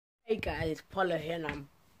Hey guys, Paula here and I'm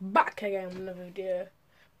back again with another video,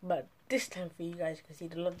 but this time for you guys can see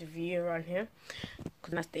the lovely view around here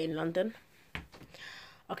because I stay in London.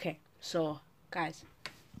 Okay, so guys,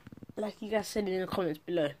 like you guys said in the comments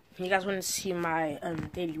below, you guys want to see my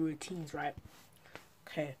daily routines, right?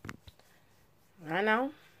 Okay, right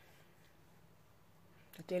now,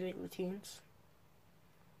 the daily routines.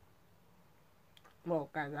 Well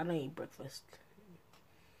guys, I don't eat breakfast.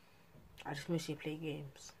 I just mostly play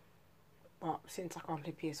games. But since I can't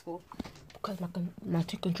play PS4 because my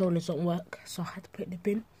two controllers don't work, so I had to put in the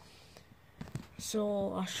bin.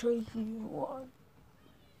 So I'll show you what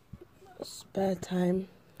spare time,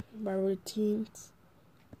 my routines,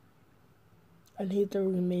 and here's the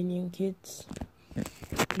Romanian kids,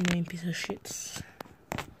 annoying piece of shits.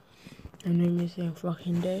 I know me saying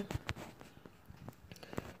fucking day.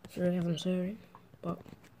 Sorry if I'm sorry, but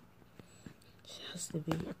she has to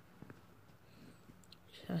be.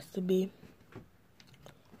 She has to be.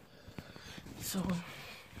 So,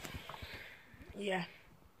 yeah.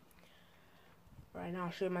 Right now,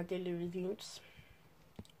 I'll show you my daily routines.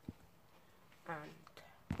 And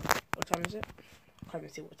what time is it? I can't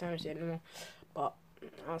even see what time it is anymore. But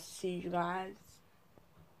I'll see you guys.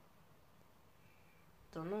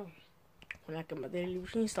 Don't know when I get my daily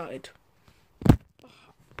routine started.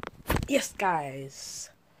 Yes, guys.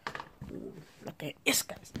 Okay, yes,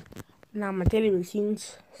 guys. Now my daily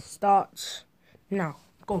routines starts now.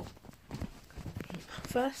 Go.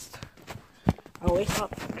 First, I wake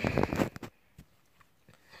up.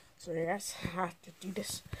 Sorry guys, I have to do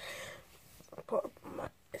this. It's part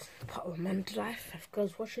of my life. If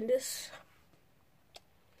girls watching this,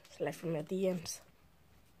 it's like from your DMs.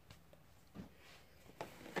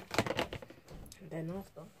 And then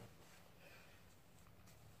after,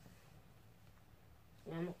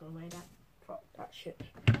 yeah, I'm not gonna wear that. Fuck that shit.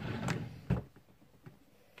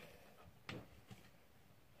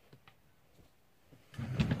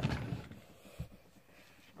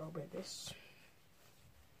 I'll wear this.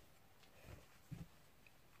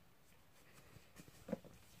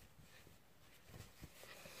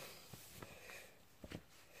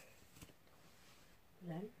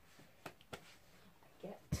 Then I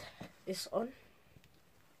get this on.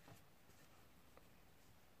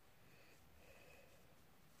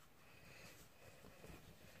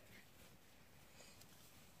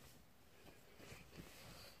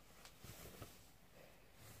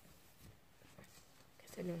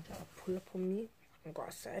 Guess anyone try to pull up on me and go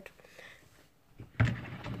outside.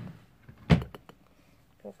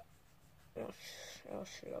 I'll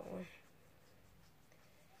show that one.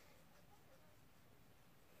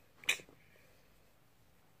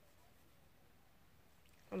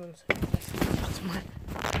 I'm gonna say that's mine.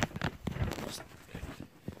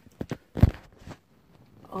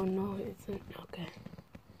 Oh no, it isn't. Okay.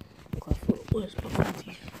 I thought it was my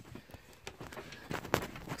teeth.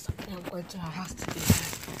 Something I'm going to have to do.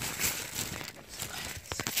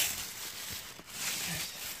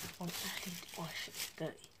 Oh, shit, it's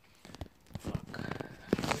dirty. Fuck.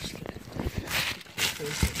 I'm just gonna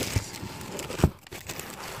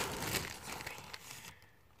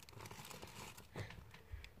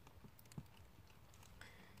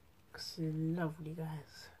it's lovely,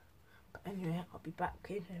 guys. But anyway, I'll be back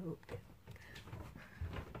in a little bit.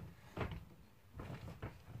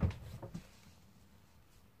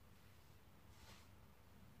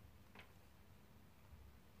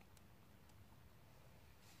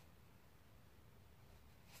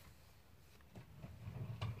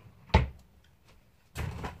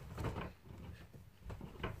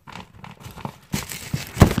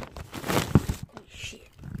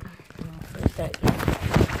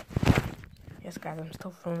 Yes guys, I'm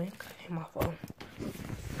still filming in my phone.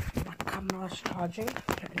 My camera's charging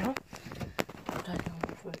right now.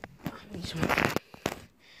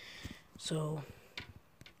 So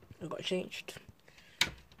I got changed.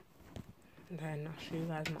 And then I'll show you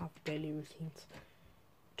guys my daily routines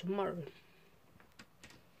tomorrow.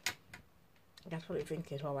 That's what you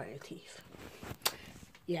think is all about your teeth.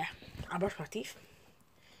 Yeah, I brush my teeth.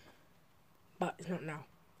 But it's not now.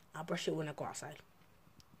 I'll brush it when I go outside.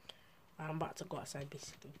 I'm about to go outside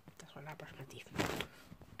basically. That's when I brush my teeth.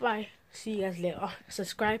 Bye. See you guys later.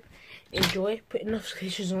 Subscribe, enjoy, put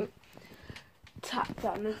notifications on. Tap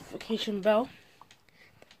that notification bell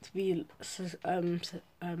to be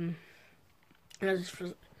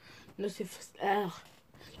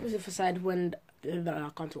notified when I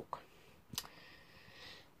can't talk.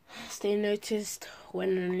 Stay noticed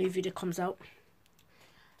when a new video comes out.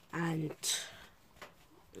 And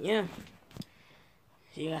yeah,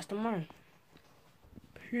 see you guys tomorrow.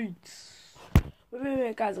 Peace.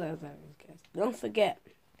 Wait, guys. Don't forget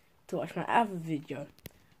to watch my other video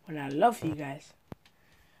when I love you guys,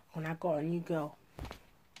 when I got a new girl.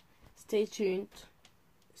 Stay tuned,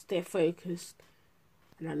 stay focused,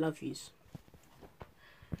 and I love yous.